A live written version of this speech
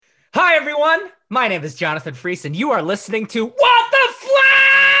Hi, everyone. My name is Jonathan Freese, and you are listening to What the Flack,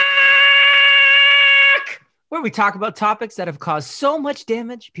 where we talk about topics that have caused so much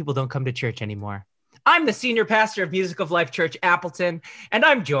damage, people don't come to church anymore. I'm the senior pastor of Music of Life Church, Appleton, and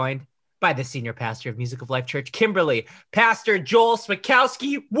I'm joined by the senior pastor of Music of Life Church, Kimberly, Pastor Joel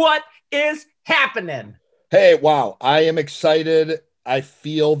Smikowski. What is happening? Hey, wow. I am excited. I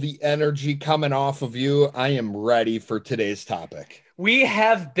feel the energy coming off of you. I am ready for today's topic. We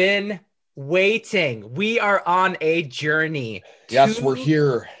have been waiting. We are on a journey Yes, we're to,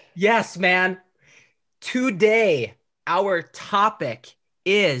 here. yes, man. Today, our topic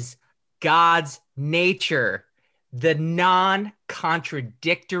is God's nature, the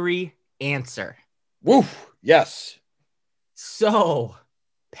non-contradictory answer. Woo. Yes. So,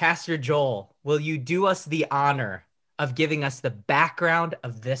 Pastor Joel, will you do us the honor of giving us the background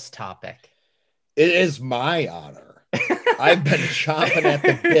of this topic? It is my honor. I've been chomping at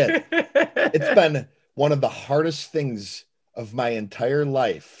the bit. It's been one of the hardest things of my entire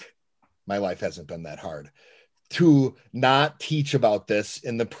life. My life hasn't been that hard to not teach about this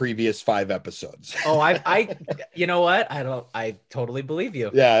in the previous 5 episodes. You know what? I totally believe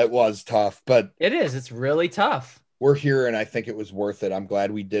you. Yeah, it was tough, but It's really tough. we're here and I think it was worth it. I'm glad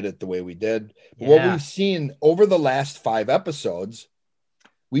we did it the way we did. But Yeah. what we've seen over the last 5 episodes,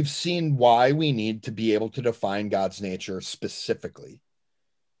 we've seen why we need to be able to define God's nature specifically.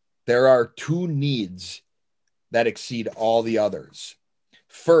 There are 2 needs that exceed all the others.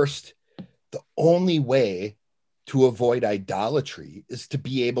 First, the only way to avoid idolatry is to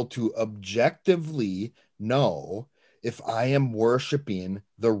be able to objectively know if I am worshiping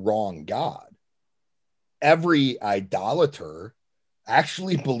the wrong God. Every idolater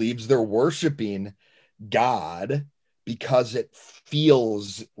actually believes they're worshiping God because it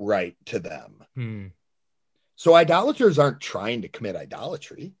feels right to them. So idolaters aren't trying to commit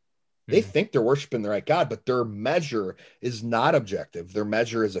idolatry. They think they're worshiping the right God, but their measure is not objective. Their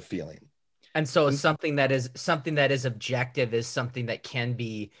measure is a feeling. And so something that is objective is something that can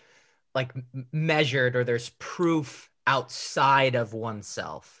be like measured, or there's proof outside of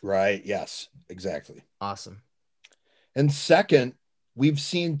oneself. Right. Yes, exactly. Awesome. And second, we've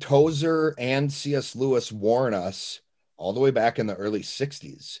seen Tozer and C.S. Lewis warn us all the way back in the early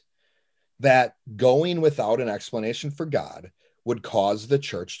 60s that going without an explanation for God would cause the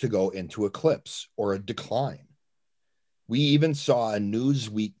church to go into eclipse or a decline. We even saw a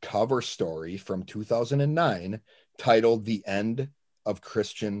Newsweek cover story from 2009 titled "The End of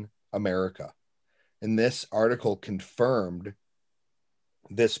Christian America." And this article confirmed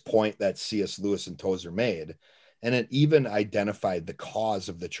this point that C.S. Lewis and Tozer made, and it even identified the cause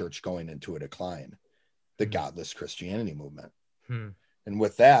of the church going into a decline, the godless Christianity movement. And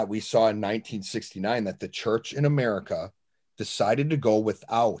with that, we saw in 1969 that the church in America decided to go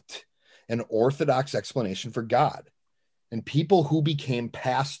without an orthodox explanation for God. And people who became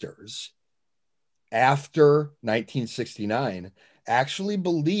pastors after 1969 actually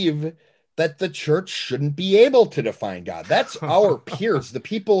believe that the church shouldn't be able to define God. That's our peers, the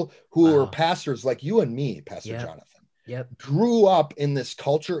people who are pastors like you and me, Pastor Jonathan. Grew up in this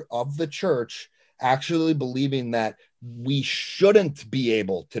culture of the church actually believing that we shouldn't be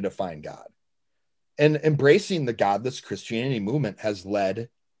able to define God. And embracing the godless Christianity movement has led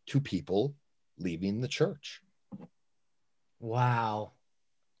to people leaving the church. Wow.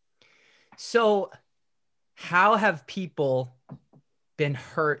 So how have people been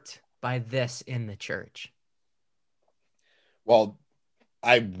hurt by this in the church? Well,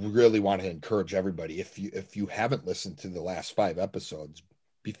 I really want to encourage everybody, if you haven't listened to the last 5 episodes,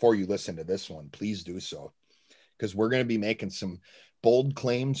 before you listen to this one, please do so, because we're going to be making some bold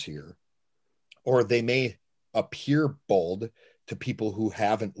claims here, or they may appear bold to people who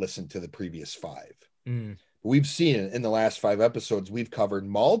haven't listened to the previous 5. We've seen in the last 5 episodes, we've covered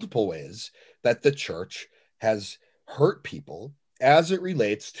multiple ways that the church has hurt people as it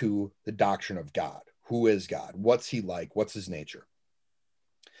relates to the doctrine of God. Who is God? What's he like? What's his nature?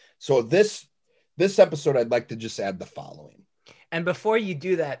 So this episode, I'd like to just add the following. And before you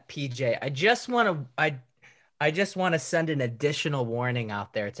do that, PJ, I just want to send an additional warning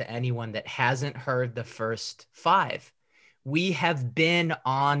out there to anyone that hasn't heard the first 5. We have been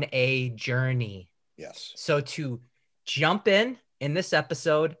on a journey. Yes. So to jump in this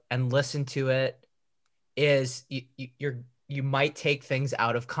episode and listen to it is you might take things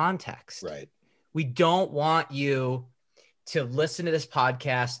out of context. Right. We don't want you to listen to this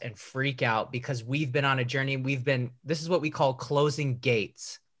podcast and freak out, because we've been on a journey. This is what we call closing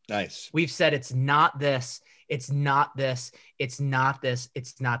gates. Nice. We've said it's not this, it's not this, it's not this,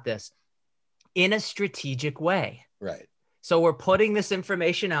 it's not this, in a strategic way. Right. So we're putting this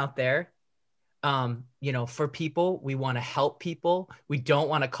information out there. For people, we want to help people. We don't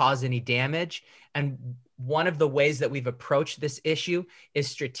want to cause any damage. And one of the ways that we've approached this issue is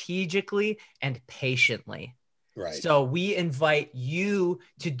strategically and patiently. Right. So we invite you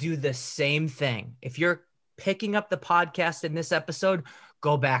to do the same thing. If you're picking up the podcast in this episode,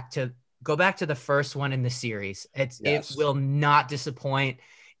 go back to the first one in the series. It will not disappoint.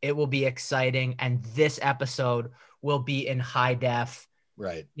 It will be exciting. And this episode will be in high def,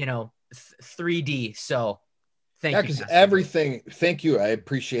 right? 3D. So thank you. Because everything, thank you. I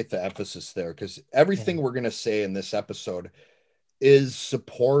appreciate the emphasis there, because everything we're going to say in this episode is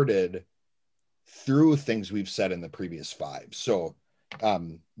supported through things we've said in the previous 5. So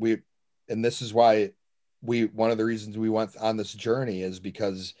and this is why one of the reasons we went on this journey is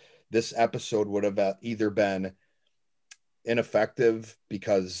because this episode would have either been ineffective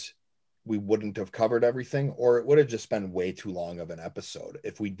because we wouldn't have covered everything, or it would have just been way too long of an episode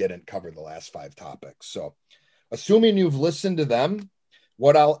if we didn't cover the last 5 topics. So assuming you've listened to them,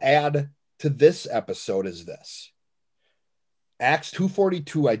 what I'll add to this episode is this. Acts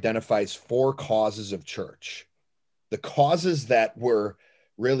 2:42 identifies 4 causes of church. The causes that were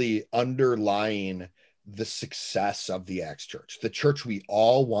really underlying the success of the Acts church, the church we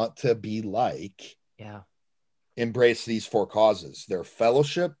all want to be like, embrace these 4 causes. They're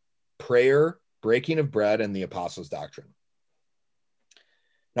fellowship, prayer, breaking of bread, and the apostles' doctrine.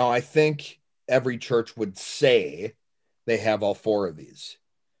 Now, I think every church would say they have all 4 of these.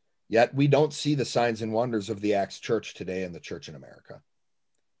 Yet we don't see the signs and wonders of the Acts church today in the church in America.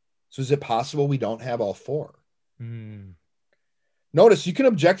 So is it possible we don't have all 4? Notice you can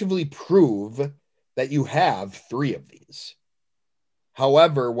objectively prove that you have 3 of these.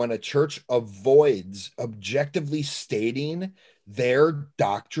 However, when a church avoids objectively stating their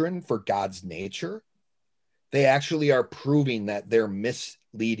doctrine for God's nature, they actually are proving that they're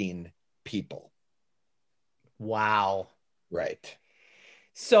misleading people. Wow. Right.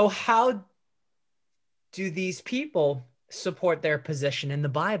 So how do these people support their position in the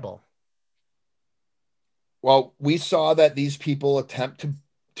Bible? Well, we saw that these people attempt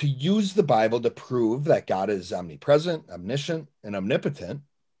to use the Bible to prove that God is omnipresent, omniscient, and omnipotent,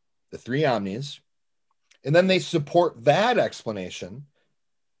 the 3 omnis. And then they support that explanation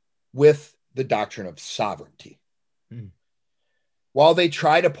with the doctrine of sovereignty. While they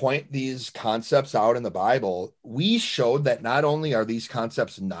try to point these concepts out in the Bible, we showed that not only are these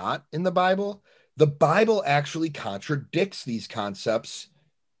concepts not in the Bible actually contradicts these concepts.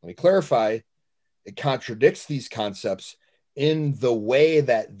 Let me clarify. It contradicts these concepts in the way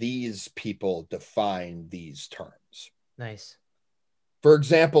that these people define these terms. Nice. For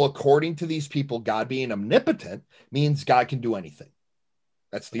example, according to these people, God being omnipotent means God can do anything.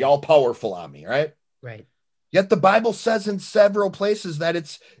 That's the all-powerful omni, right? Right. Yet the Bible says in several places that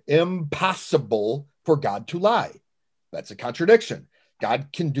it's impossible for God to lie. That's a contradiction. God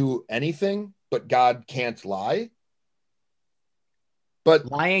can do anything, but God can't lie.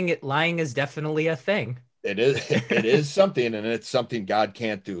 But lying is definitely a thing. It is something, and it's something God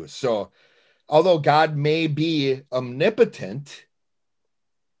can't do. So although God may be omnipotent,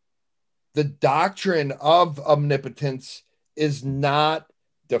 the doctrine of omnipotence is not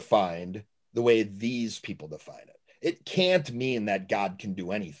defined the way these people define it. It can't mean that God can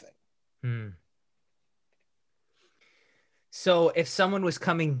do anything. So if someone was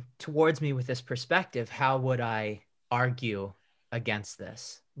coming towards me with this perspective, how would I argue against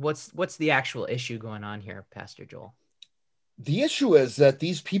this? What's the actual issue going on here, Pastor Joel? The issue is that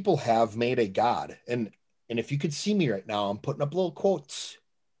these people have made a God. And if you could see me right now, I'm putting up little quotes.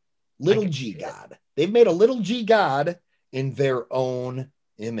 Little g God. They've made a little g God in their own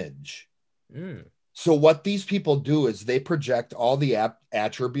image. So what these people do is they project all the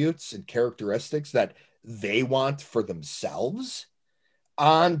attributes and characteristics that they want for themselves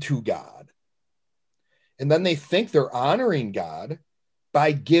onto God. And then they think they're honoring God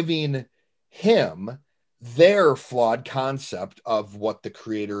by giving him their flawed concept of what the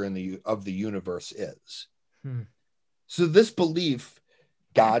creator of the universe is. So this belief,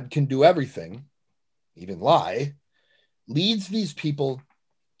 God can do everything, even lie, leads these people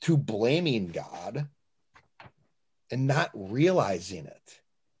to blaming God and not realizing it,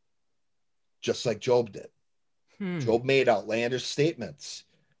 just like Job did. Job made outlandish statements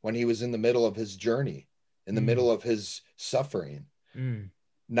when he was in the middle of his journey, in the middle of his suffering,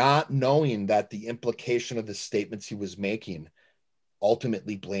 not knowing that the implication of the statements he was making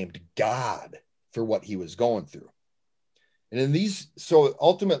ultimately blamed God for what he was going through. And so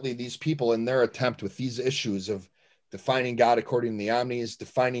ultimately these people, in their attempt with these issues of defining God according to the omnis,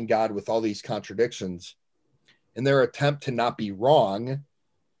 defining God with all these contradictions, In their attempt to not be wrong,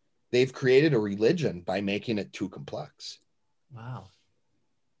 they've created a religion by making it too complex. Wow.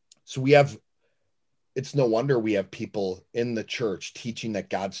 So it's no wonder we have people in the church teaching that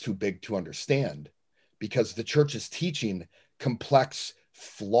God's too big to understand, because the church is teaching complex,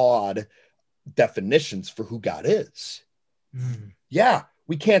 flawed definitions for who God is. Yeah,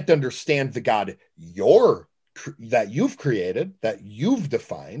 we can't understand the God that you've created, that you've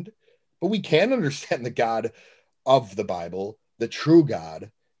defined, but we can understand the God of the Bible, the true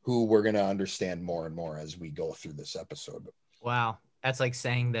God, who we're going to understand more and more as we go through this episode. Wow. That's like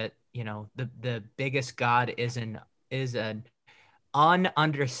saying that, the biggest God is an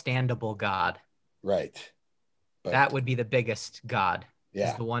ununderstandable God. Right. But that would be the biggest God.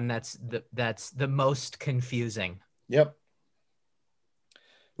 Yeah. Is the one that's the most confusing. Yep.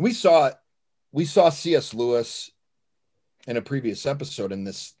 We saw C.S. Lewis in a previous episode in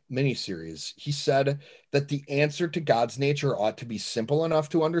this mini-series. He said that the answer to God's nature ought to be simple enough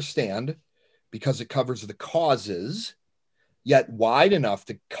to understand because it covers the causes, yet wide enough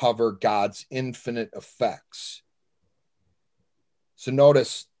to cover God's infinite effects. So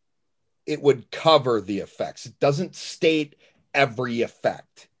notice it would cover the effects. It doesn't state every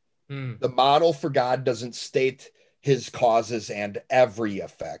effect. The model for God doesn't state his causes and every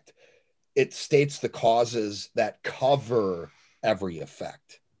effect. It states the causes that cover every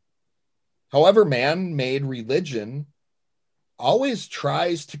effect. However, man-made religion always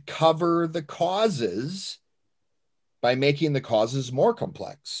tries to cover the causes by making the causes more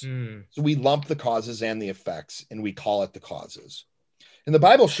complex. So we lump the causes and the effects, and we call it the causes. And the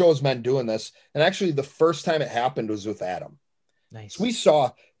Bible shows men doing this. And actually, the first time it happened was with Adam. Nice. So we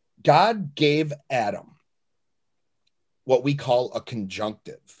saw God gave Adam what we call a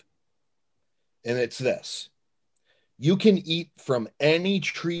conjunctive. And it's this: you can eat from any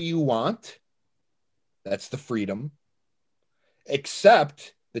tree you want. That's the freedom,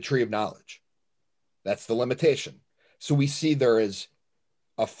 except the tree of knowledge. That's the limitation. So we see there is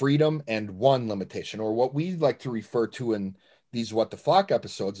a freedom and one limitation, or what we like to refer to in these What the Flock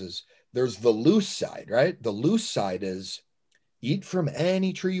episodes is there's the loose side, right? The loose side is eat from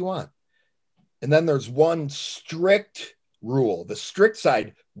any tree you want. And then there's one strict rule. The strict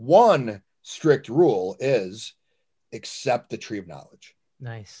side, one strict rule is accept the tree of knowledge.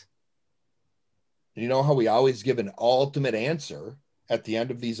 Nice. You know how we always give an ultimate answer at the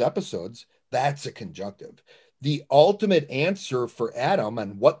end of these episodes? That's a conjunctive. The ultimate answer for Adam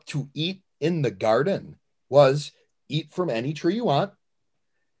on what to eat in the garden was eat from any tree you want,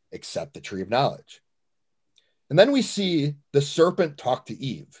 except the tree of knowledge. And then we see the serpent talk to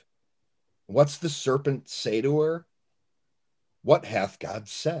Eve. What's the serpent say to her? What hath God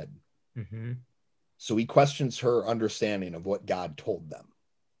said? So he questions her understanding of what God told them.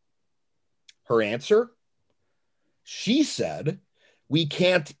 Her answer? She said, we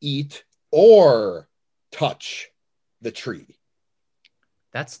can't eat or touch the tree.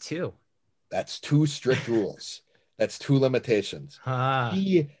 That's two. That's two strict rules. That's two limitations.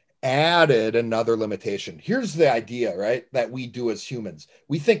 He added another limitation. Here's the idea, right? That we do as humans.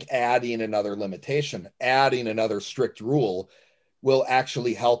 We think adding another limitation, adding another strict rule will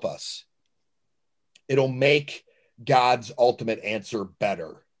actually help us. It'll make God's ultimate answer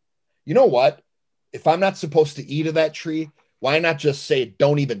better. You know what? If I'm not supposed to eat of that tree, why not just say,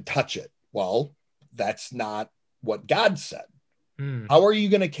 don't even touch it? Well, that's not what God said. How are you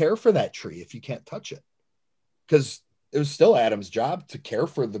going to care for that tree if you can't touch it? Because it was still Adam's job to care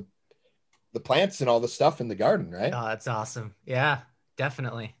for the plants and all the stuff in the garden, right? Oh, that's awesome. Yeah,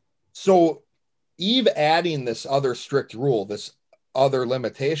 definitely. So Eve adding this other strict rule, this other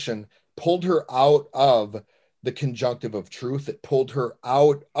limitation, pulled her out of the conjunctive of truth. It pulled her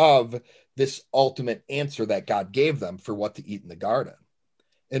out of this ultimate answer that God gave them for what to eat in the garden.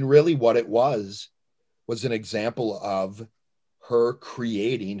 And really what it was an example of her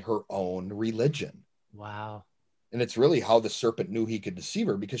creating her own religion. Wow. And it's really how the serpent knew he could deceive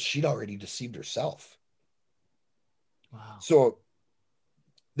her, because she'd already deceived herself. Wow. So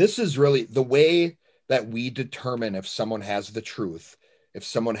this is really the way that we determine if someone has the truth, if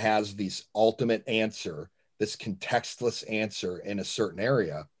someone has this ultimate answer, this contextless answer in a certain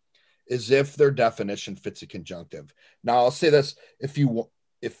area, is if their definition fits a conjunctive. Now, I'll say this: if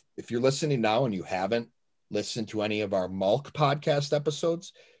you're listening now and you haven't listened to any of our Mulk podcast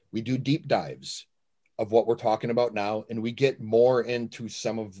episodes, we do deep dives of what we're talking about now, and we get more into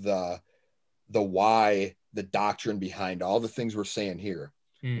some of the why, the doctrine behind all the things we're saying here.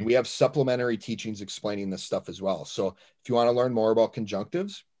 And we have supplementary teachings explaining this stuff as well. So if you want to learn more about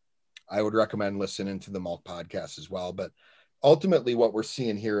conjunctives, I would recommend listening to the Mulk podcast as well. But ultimately what we're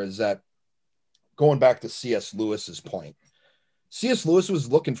seeing here is that going back to C.S. Lewis's point. C.S. Lewis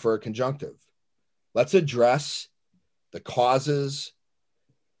was looking for a conjunctive. Let's address the causes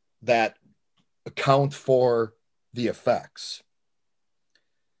that account for the effects.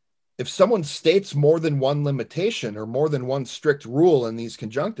 If someone states more than one limitation or more than one strict rule in these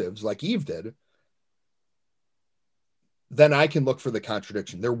conjunctives, like Eve did, then I can look for the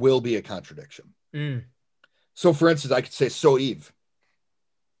contradiction. There will be a contradiction. So, for instance, I could say, so Eve,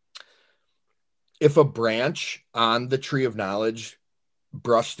 if a branch on the tree of knowledge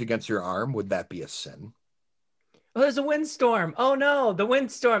brushed against your arm, would that be a sin? Oh, there's a windstorm. Oh no, the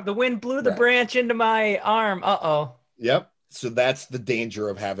windstorm. The wind blew the branch into my arm. Uh-oh. Yep. So that's the danger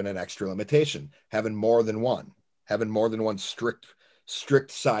of having an extra limitation, having more than one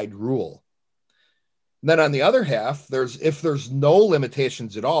strict side rule. And then on the other half, if there's no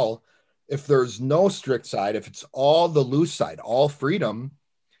limitations at all, if there's no strict side, if it's all the loose side, all freedom,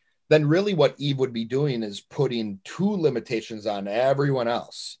 then really what Eve would be doing is putting two limitations on everyone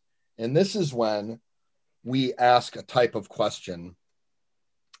else. And this is when we ask a type of question.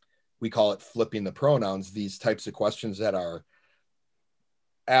 We call it flipping the pronouns, these types of questions that are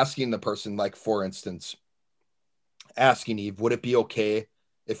asking the person, like, for instance, asking Eve, would it be okay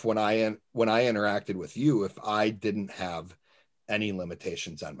if when I interacted with you, if I didn't have any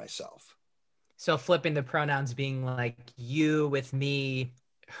limitations on myself? So flipping the pronouns being like you with me,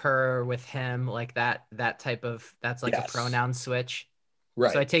 her with him, like that type of, that's like a pronoun switch.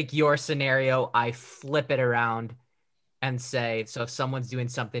 Right. So I take your scenario, I flip it around and say, so if someone's doing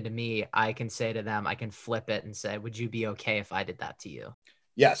something to me, I can say to them, I can flip it and say, would you be okay if I did that to you?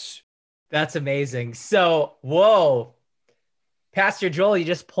 Yes. That's amazing. So, whoa, Pastor Joel, you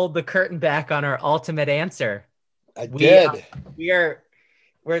just pulled the curtain back on our ultimate answer. I did.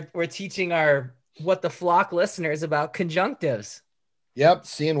 We're teaching our What the Flock listeners about conjunctives. Yep,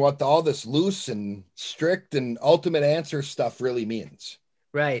 seeing what all this loose and strict and ultimate answer stuff really means.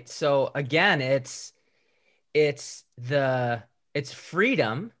 Right. So again, it's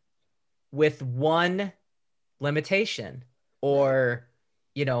freedom with one limitation, or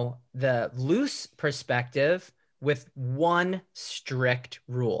the loose perspective with one strict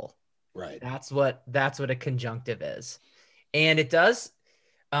rule. Right. That's what a conjunctive is. And it does,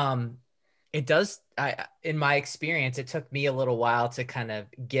 in my experience, it took me a little while to kind of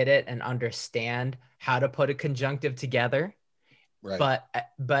get it and understand how to put a conjunctive together. Right.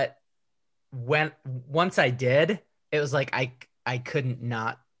 But once I did, it was like I couldn't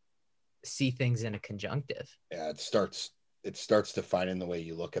not see things in a conjunctive. Yeah, it starts defining the way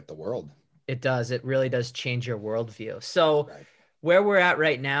you look at the world. It does. It really does change your worldview. So where we're at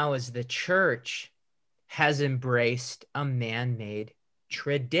right now is the church has embraced a man-made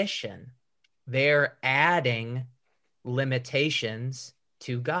tradition. They're adding limitations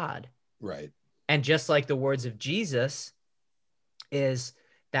to God. Right. And just like the words of Jesus is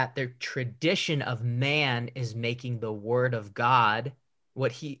that the tradition of man is making the word of God,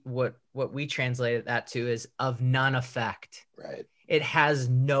 what we translated that to is of none effect. Right. It has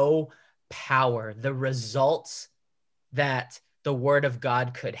no power. The results that the word of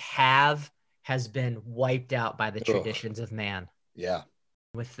God could have has been wiped out by the traditions of man. Yeah.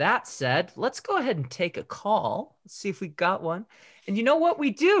 With that said, let's go ahead and take a call. Let's see if we got one. And you know what we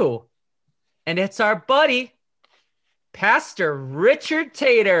do? And it's our buddy, Pastor Richard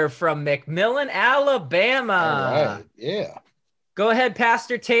Tater from McMillan, Alabama. All right. Yeah. Go ahead,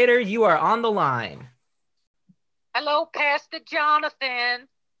 Pastor Tater. You are on the line. Hello, Pastor Jonathan.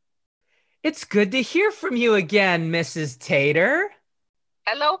 It's good to hear from you again, Mrs. Tater.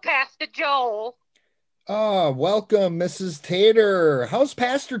 Hello, Pastor Joel. Welcome, Mrs. Tater. How's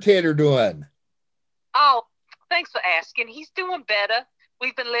Pastor Tater doing? Oh, thanks for asking. He's doing better.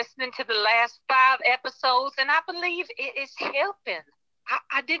 We've been listening to the last 5 episodes, and I believe it is helping.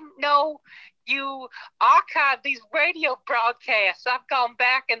 I didn't know you archived these radio broadcasts. I've gone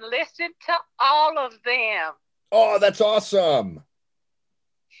back and listened to all of them. Oh, that's awesome.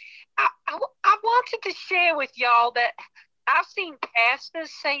 I wanted to share with y'all that I've seen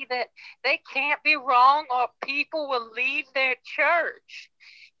pastors say that they can't be wrong or people will leave their church.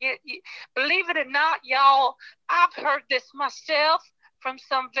 Believe it or not, y'all, I've heard this myself from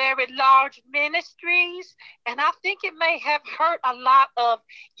some very large ministries, and I think it may have hurt a lot of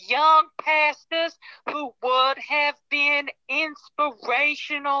young pastors who would have been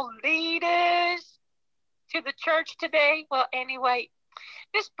inspirational leaders to the church today. Well, anyway,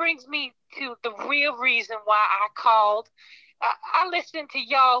 this brings me to the real reason why I called. I listened to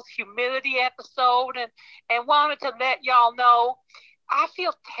y'all's humility episode and wanted to let y'all know I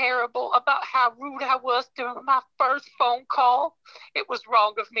feel terrible about how rude I was during my first phone call. It was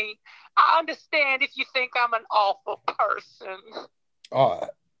wrong of me. I understand if you think I'm an awful person.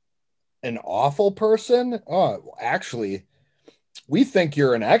 An awful person? Actually, we think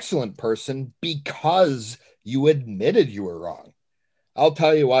you're an excellent person because you admitted you were wrong. I'll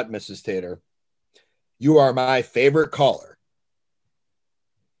tell you what, Mrs. Tater, you are my favorite caller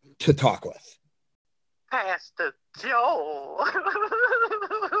to talk with. Pastor Joel.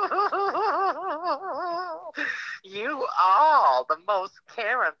 You are the most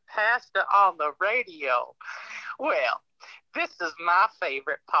caring pastor on the radio. Well, this is my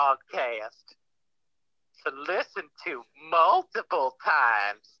favorite podcast to listen to multiple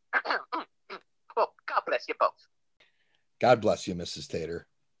times. Well, God bless you both. God bless you, Mrs. Tater.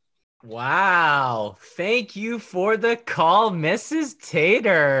 Wow. Thank you for the call, Mrs.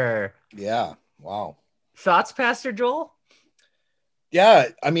 Tater. Yeah. Wow. Thoughts, Pastor Joel? Yeah.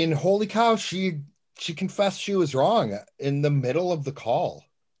 I mean, holy cow. She confessed she was wrong in the middle of the call.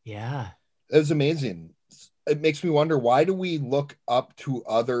 Yeah. It was amazing. It makes me wonder, why do we look up to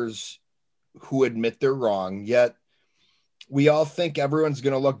others who admit they're wrong, yet we all think everyone's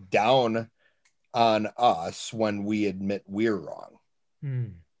going to look down on us when we admit we're wrong?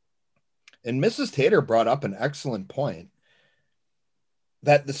 And Mrs. Tater brought up an excellent point,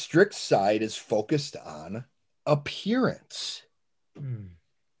 that the strict side is focused on appearance.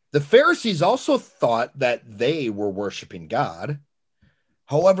 The Pharisees also thought that they were worshiping God.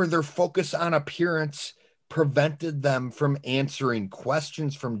 However, their focus on appearance prevented them from answering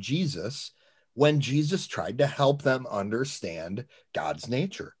questions from Jesus when Jesus tried to help them understand God's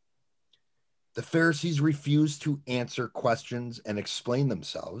nature. The Pharisees refused to answer questions and explain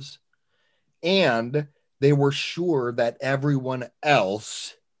themselves, and they were sure that everyone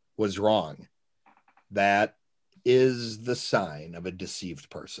else was wrong. That is the sign of a deceived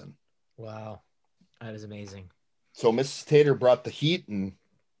person. Wow. That is amazing. So Mrs. Tater brought the heat, and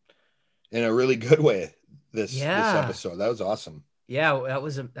in a really good way this episode. That was awesome. Yeah,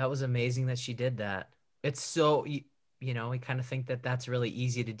 that was amazing that she did that. It's so, we kind of think that that's really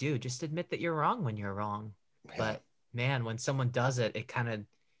easy to do. Just admit that you're wrong when you're wrong. Yeah. But man, when someone does it, it kind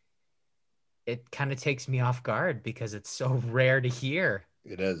of takes me off guard, because it's so rare to hear.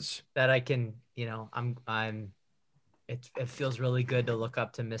 It is. That I can, it feels really good to look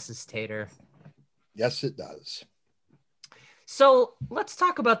up to Mrs. Tater. Yes, it does. So let's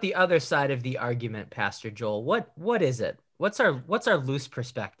talk about the other side of the argument, Pastor Joel. What is it? What's our loose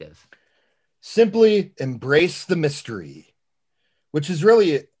perspective? Simply embrace the mystery, which is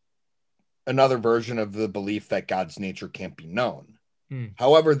really another version of the belief that God's nature can't be known.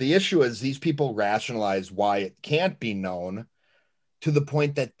 However, the issue is these people rationalize why it can't be known to the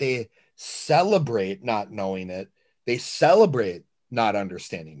point that they celebrate not knowing it. They celebrate not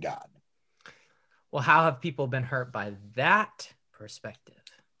understanding God. Well, how have people been hurt by that perspective?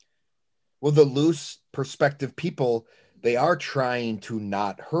 Well, the loose perspective people, they are trying to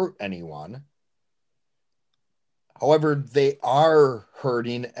not hurt anyone. However, they are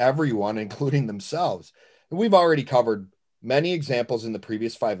hurting everyone, including themselves. And we've already covered many examples in the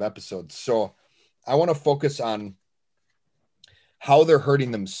previous 5 episodes. So I want to focus on how they're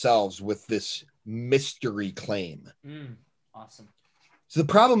hurting themselves with this mystery claim. Awesome. So the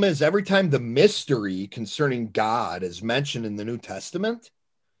problem is, every time the mystery concerning God is mentioned in the New Testament,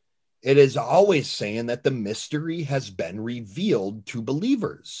 it is always saying that the mystery has been revealed to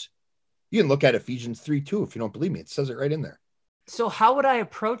believers. You can look at Ephesians 3:2 if you don't believe me. It says it right in there. So how would I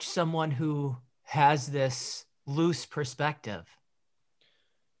approach someone who has this loose perspective?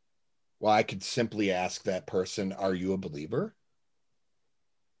 Well, I could simply ask that person, are you a believer?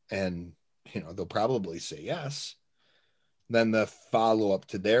 And, they'll probably say yes. Then the follow-up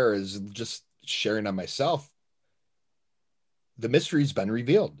to there is just sharing on myself. The mystery's been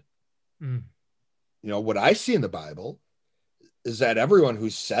revealed. What I see in the Bible is that everyone who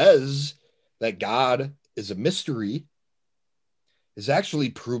says that God is a mystery is actually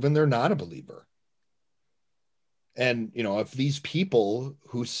proven they're not a believer. And, if these people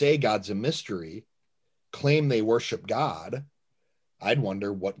who say God's a mystery claim they worship God, I'd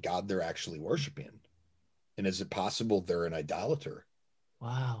wonder what God they're actually worshiping. And is it possible they're an idolater?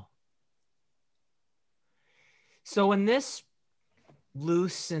 Wow. So in this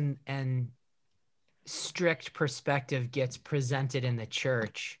loose and strict perspective gets presented in the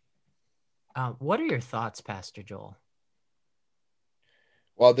church, what are your thoughts, Pastor Joel?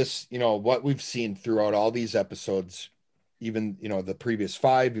 Well, this, what we've seen throughout all these episodes, even, the previous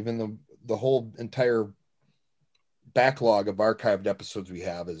 5, even the whole entire backlog of archived episodes we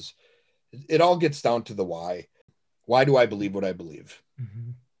have, is it all gets down to the why. Why do I believe what I believe?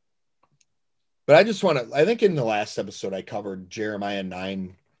 Mm-hmm. But I think in the last episode, I covered Jeremiah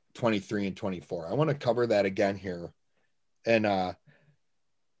 9:23 and 24. I want to cover that again here and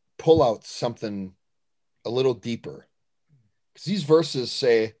pull out something a little deeper. Because these verses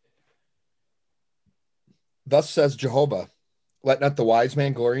say, thus says Jehovah, let not the wise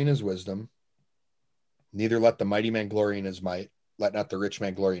man glory in his wisdom, neither let the mighty man glory in his might, let not the rich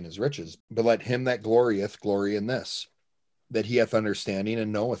man glory in his riches, but let him that glorieth glory in this, that he hath understanding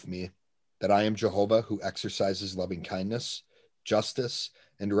and knoweth me, that I am Jehovah who exercises loving kindness, justice,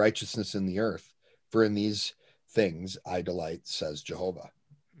 and righteousness in the earth. For in these things I delight, says Jehovah.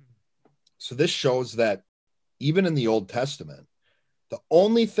 So this shows that even in the Old Testament, the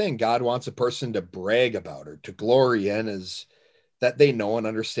only thing God wants a person to brag about or to glory in is that they know and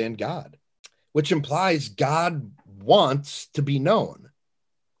understand God, which implies God wants to be known.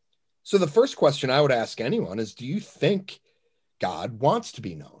 So the first question I would ask anyone is, do you think God wants to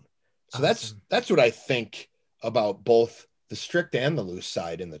be known? So Awesome. that's what I think about both the strict and the loose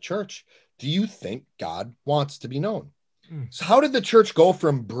side in the church. Do you think God wants to be known? So how did the church go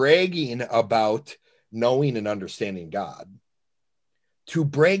from bragging about knowing and understanding God to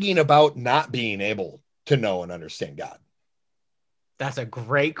bragging about not being able to know and understand God? That's a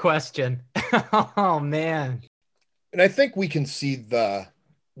great question. Oh man. And I think we can see the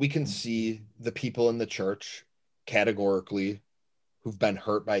people in the church categorically who've been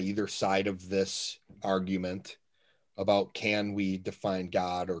hurt by either side of this argument about can we define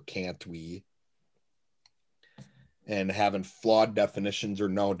God or can't we, and having flawed definitions or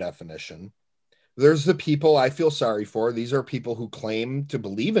no definition. There's the people I feel sorry for. These are people who claim to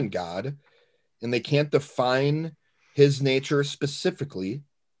believe in God and they can't define his nature specifically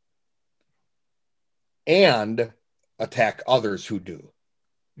and attack others who do.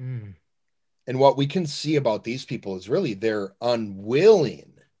 And what we can see about these people is really they're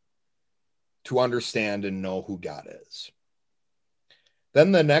unwilling to understand and know who God is.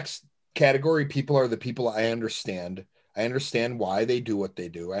 Then the next category people are the people I understand. I understand why they do what they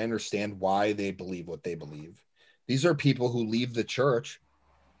do. I understand why they believe what they believe. These are people who leave the church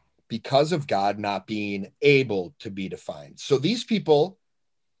because of God not being able to be defined. So these people,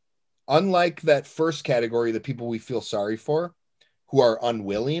 unlike that first category, the people we feel sorry for, who are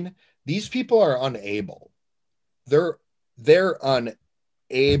unwilling, these people are unable. They're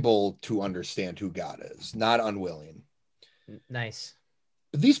unable to understand who God is, not unwilling. Nice.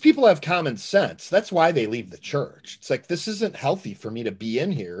 But these people have common sense. That's why they leave the church. It's like, this isn't healthy for me to be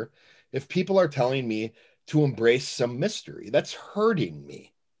in here if people are telling me to embrace some mystery. That's hurting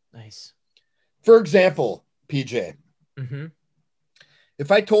me. Nice. For example, PJ, Mm-hmm.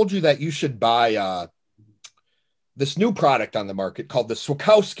 if I told you that you should buy this new product on the market called the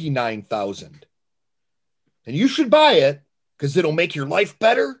Swakowski 9000, and you should buy it because it'll make your life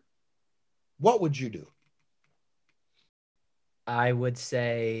better, what would you do? I would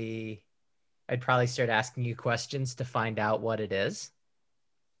say I'd probably start asking you questions to find out what it is.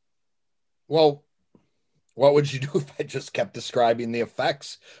 Well, what would you do if I just kept describing the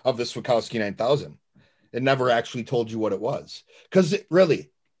effects of the Swakowski 9000? It never actually told you what it was. Because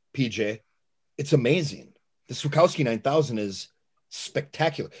really, PJ, it's amazing. The Swakowski 9000 is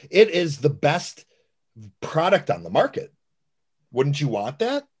spectacular. It is the best product on the market. Wouldn't you want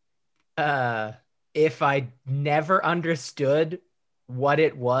that? If I never understood what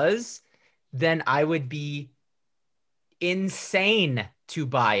it was, then I would be insane to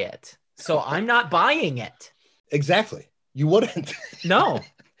buy it. So I'm not buying it. Exactly. You wouldn't. No.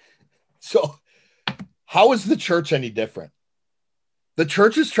 So how is the church any different? The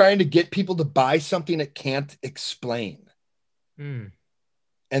church is trying to get people to buy something it can't explain. And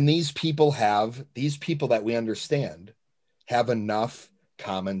these people that we understand have enough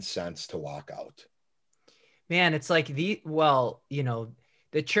common sense to walk out. Man, it's like the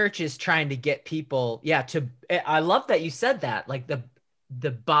church is trying to get people, I love that you said that, like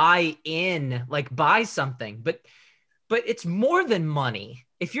the buy in, like buy something, but it's more than money.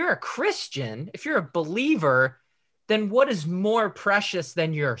 If you're a Christian, if you're a believer, then what is more precious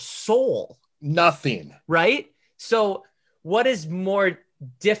than your soul? Nothing. Right? So what is more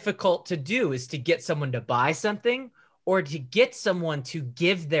difficult to do is to get someone to buy something or to get someone to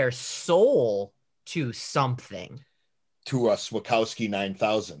give their soul to something. To a Swakowski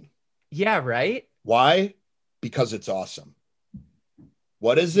 9000. Yeah, right? Why? Because it's awesome.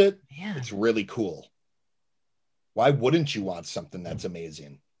 What is it? Man. It's really cool. Why wouldn't you want something that's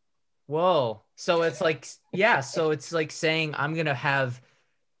amazing? Whoa. So it's like, so it's like saying I'm going to have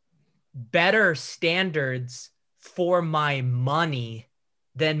better standards for my money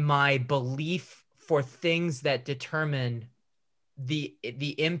than my belief for things that determine the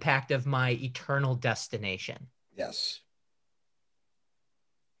impact of my eternal destination. Yes.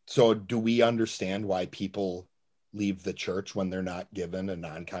 So do we understand why people leave the church when they're not given a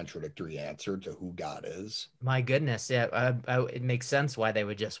non-contradictory answer to who God is? My goodness. Yeah, it makes sense why they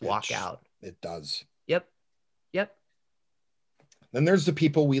would just walk out. It does. Yep. Then there's the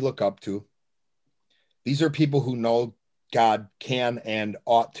people we look up to. These are people who know God can and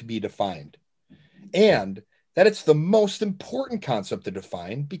ought to be defined, and that it's the most important concept to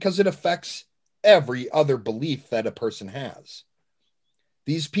define because it affects every other belief that a person has.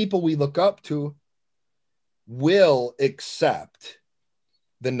 These people we look up to will accept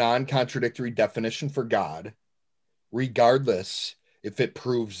the non-contradictory definition for God, regardless if it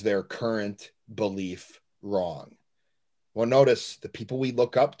proves their current belief wrong. Well, notice the people we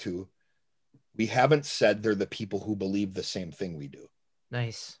look up to, we haven't said they're the people who believe the same thing we do.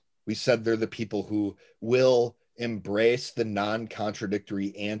 Nice. We said they're the people who will embrace the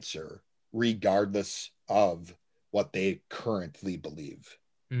non-contradictory answer, regardless of what they currently believe.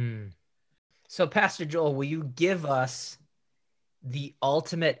 So, Pastor Joel, will you give us the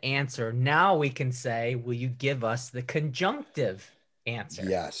ultimate answer? Now we can say, will you give us the conjunctive answer?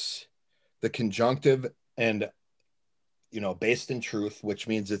 Yes. The conjunctive and, based in truth, which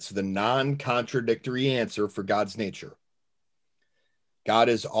means it's the non-contradictory answer for God's nature. God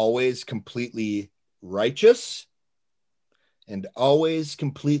is always completely righteous and always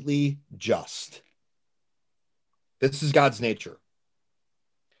completely just. This is God's nature.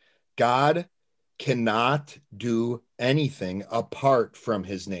 God cannot do anything apart from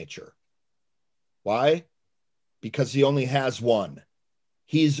his nature. Why? Because he only has one.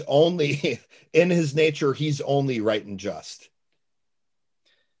 He's only, in his nature, he's only right and just.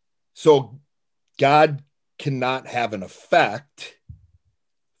 So God cannot have an effect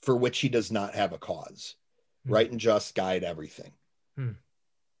for which he does not have a cause. Right and just guide everything.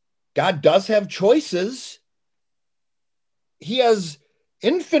 God does have choices. He has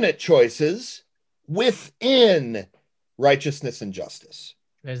infinite choices within righteousness and justice.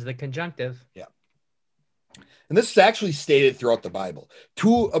 There's the conjunctive. Yeah. And this is actually stated throughout the Bible.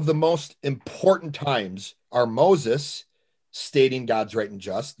 Two of the most important times are Moses stating God's right and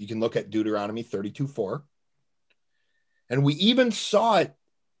just. You can look at Deuteronomy 32:4. And we even saw it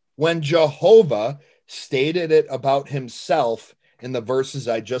when Jehovah stated it about himself in the verses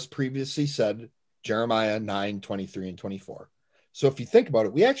I just previously said, Jeremiah 9:23 and 24. So if you think about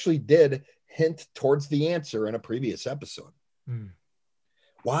it, we actually did hint towards the answer in a previous episode.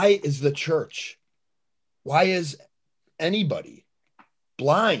 Why is the church, why is anybody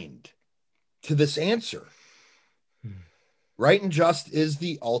blind to this answer? Right and just is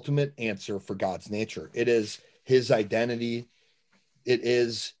the ultimate answer for God's nature. It is his identity. It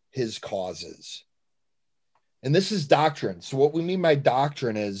is his causes. And this is doctrine. So what we mean by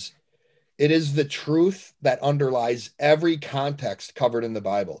doctrine is it is the truth that underlies every context covered in the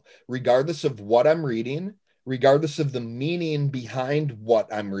Bible, regardless of what I'm reading, regardless of the meaning behind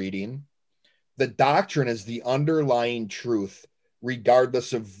what I'm reading. The doctrine is the underlying truth,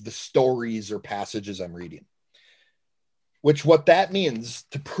 regardless of the stories or passages I'm reading. Which what that means,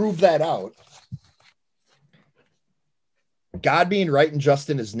 to prove that out, God being right and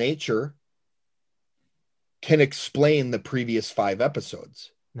just in his nature can explain the previous 5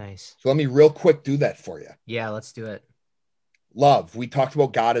 episodes. Nice. So let me real quick do that for you. Yeah, let's do it. Love. We talked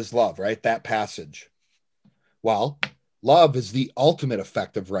about God as love, right? That passage. Well, love is the ultimate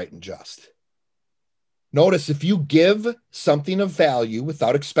effect of right and just. Notice if you give something of value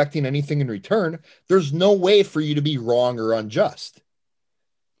without expecting anything in return, there's no way for you to be wrong or unjust.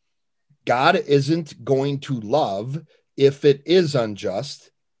 God isn't going to love if it is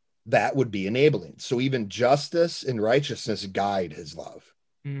unjust. That would be enabling. So even justice and righteousness guide his love.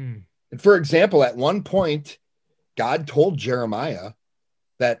 And for example, at one point, God told Jeremiah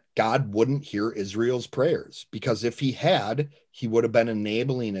that God wouldn't hear Israel's prayers because if he had, he would have been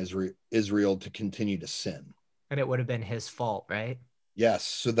enabling Israel to continue to sin. And it would have been his fault, right? Yes.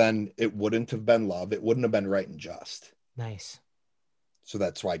 So then it wouldn't have been love. It wouldn't have been right and just. Nice. So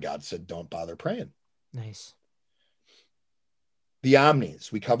that's why God said, don't bother praying. Nice. The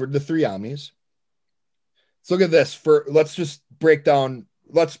omnis. We covered the 3 omnis. Let's look at this.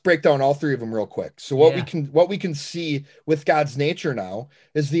 Let's break down all 3 of them real quick. So what we can see with God's nature now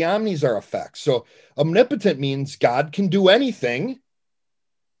is the omnis are effects. So omnipotent means God can do anything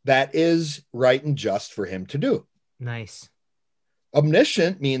that is right and just for him to do. Nice.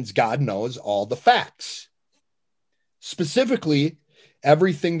 Omniscient means God knows all the facts. Specifically,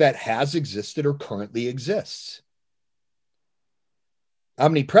 everything that has existed or currently exists.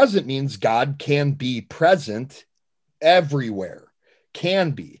 Omnipresent means God can be present everywhere.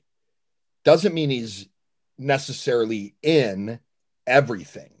 Can be. Doesn't mean he's necessarily in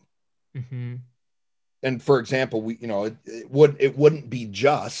everything. Mm-hmm. And for example, it wouldn't be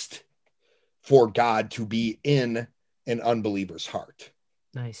just for God to be in an unbeliever's heart.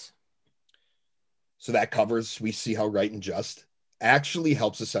 Nice. So that covers, we see how right and just actually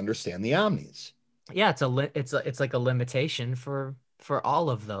helps us understand the omnis. Yeah, it's like a limitation for all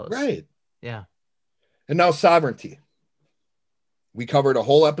of those. Right. Yeah. And now sovereignty. We covered a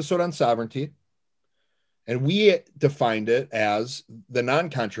whole episode on sovereignty, and we defined it as the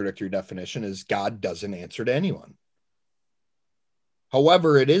non-contradictory definition is God doesn't answer to anyone.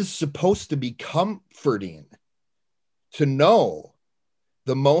 However, it is supposed to be comforting to know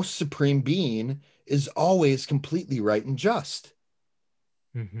the most supreme being is always completely right and just,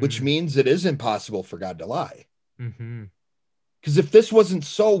 which means it is impossible for God to lie. Because if this wasn't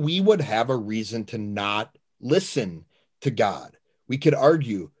so, we would have a reason to not listen to God. We could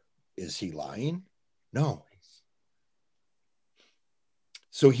argue, is he lying? No.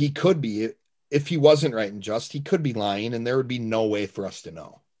 So he could be, if he wasn't right and just, he could be lying, and there would be no way for us to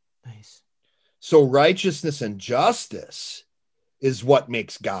know. Nice. So righteousness and justice is what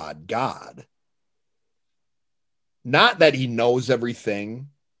makes God God. Not that he knows everything,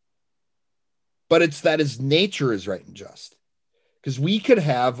 but it's that his nature is right and just. Because we could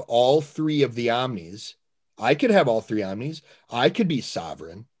have all three of the omnis. I could have all three omnis. I could be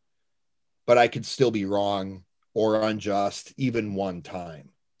sovereign, but I could still be wrong or unjust even one time.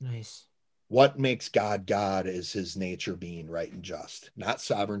 Nice. What makes God God is his nature being right and just, not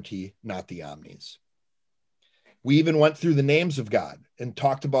sovereignty, not the omnis. We even went through the names of God and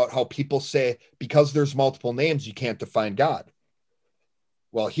talked about how people say, because there's multiple names, you can't define God.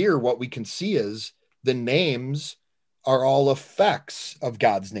 Well, here, what we can see is the names are all effects of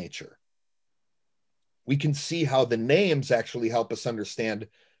God's nature. We can see how the names actually help us understand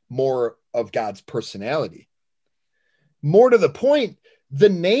more of God's personality. More to the point, the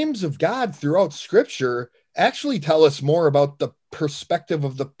names of God throughout Scripture actually tell us more about the perspective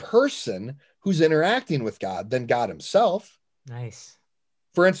of the person who's interacting with God than God himself. Nice.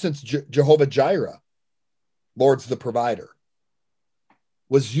 For instance, Jehovah Jireh, Lord's the provider,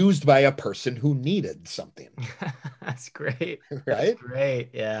 was used by a person who needed something. That's great. Right? That's great.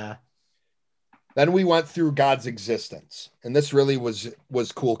 Yeah. Then we went through God's existence. And this really was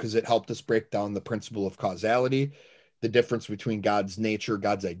cool because it helped us break down the principle of causality, the difference between God's nature,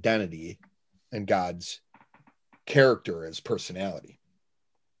 God's identity, and God's character as personality.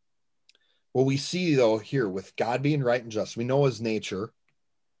 What we see, though, here with God being right and just, we know his nature.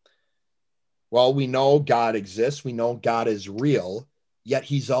 Well, we know God exists. We know God is real, yet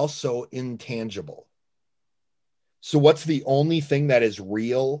he's also intangible. So what's the only thing that is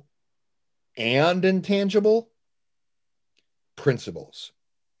real and intangible? Principles.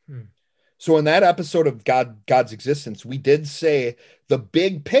 So in that episode of God's existence, we did say the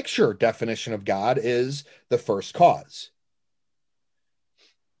big picture definition of God is the first cause.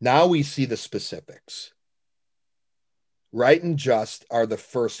 Now we see the specifics. Right and just are the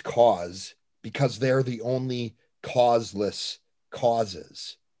first cause because they're the only causeless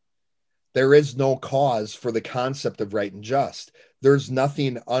causes. There is no cause for the concept of right and just. There's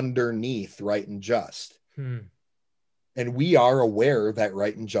nothing underneath right and just. And we are aware that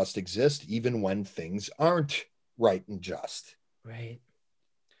right and just exist even when things aren't right and just. Right.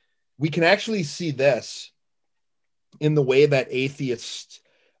 We can actually see this in the way that atheists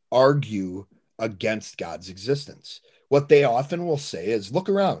argue against God's existence. What they often will say is, look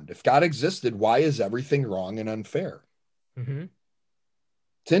around. If God existed, why is everything wrong and unfair?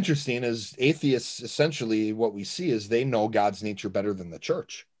 It's interesting, as atheists, essentially what we see is they know God's nature better than the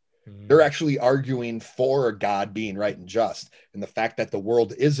church. They're actually arguing for God being right and just. And the fact that the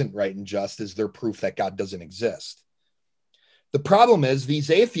world isn't right and just is their proof that God doesn't exist. The problem is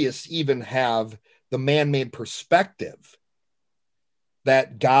these atheists even have the man-made perspective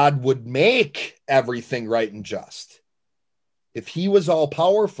that God would make everything right and just. If he was all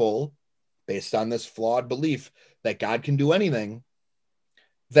powerful, based on this flawed belief that God can do anything,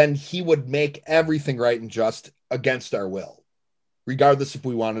 then he would make everything right and just against our will, regardless if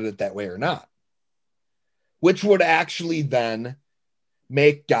we wanted it that way or not, which would actually then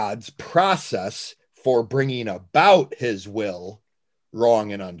make God's process for bringing about his will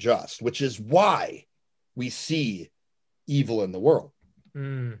wrong and unjust, which is why we see evil in the world.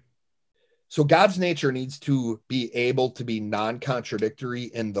 So God's nature needs to be able to be non-contradictory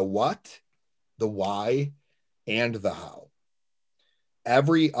in the what, the why, and the how.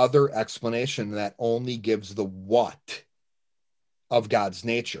 Every other explanation that only gives the what of God's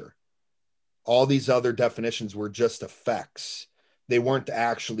nature. All these other definitions were just effects. They weren't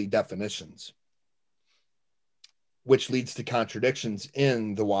actually definitions, which leads to contradictions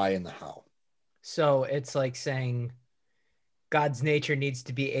in the why and the how. So it's like saying God's nature needs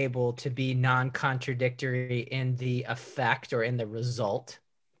to be able to be non-contradictory in the effect or in the result.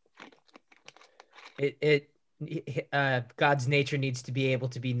 God's nature needs to be able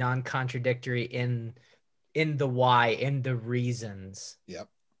to be non-contradictory in the why, in the reasons. Yep.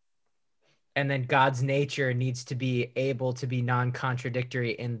 And then God's nature needs to be able to be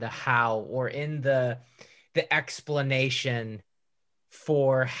non-contradictory in the how, or in the explanation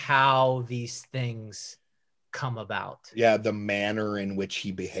for how these things come about. Yeah, the manner in which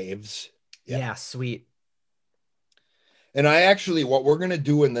he behaves. Yeah, sweet. And I actually, what we're going to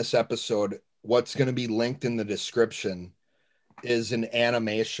do in this episode, what's going to be linked in the description, is an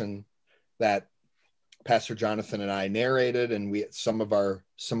animation that Pastor Jonathan and I narrated, and some of our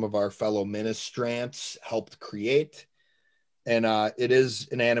fellow ministrants helped create. And it is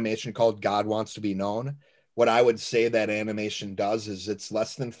an animation called God Wants to Be Known. What I would say that animation does is it's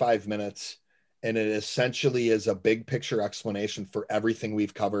less than 5 minutes, and it essentially is a big picture explanation for everything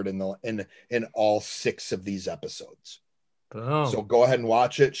we've covered in all 6 of these episodes. Boom. So go ahead and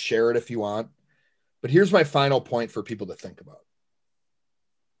watch it, share it if you want. But here's my final point for people to think about.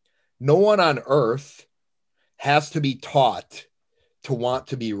 No one on earth has to be taught to want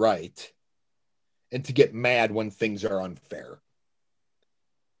to be right and to get mad when things are unfair.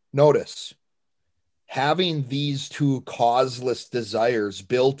 Notice, having these 2 causeless desires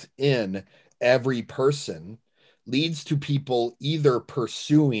built in every person leads to people either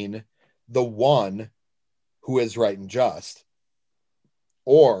pursuing the one who is right and just,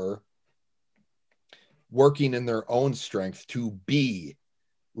 or working in their own strength to be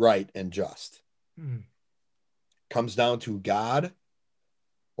right and just. Comes down to God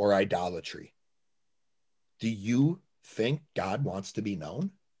or idolatry. Do you think God wants to be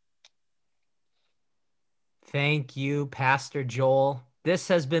known? Thank you, Pastor Joel. This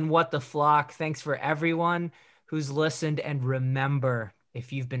has been What the Flock. Thanks for everyone who's listened. And remember,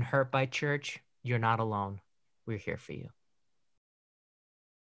 if you've been hurt by church, you're not alone. We're here for you.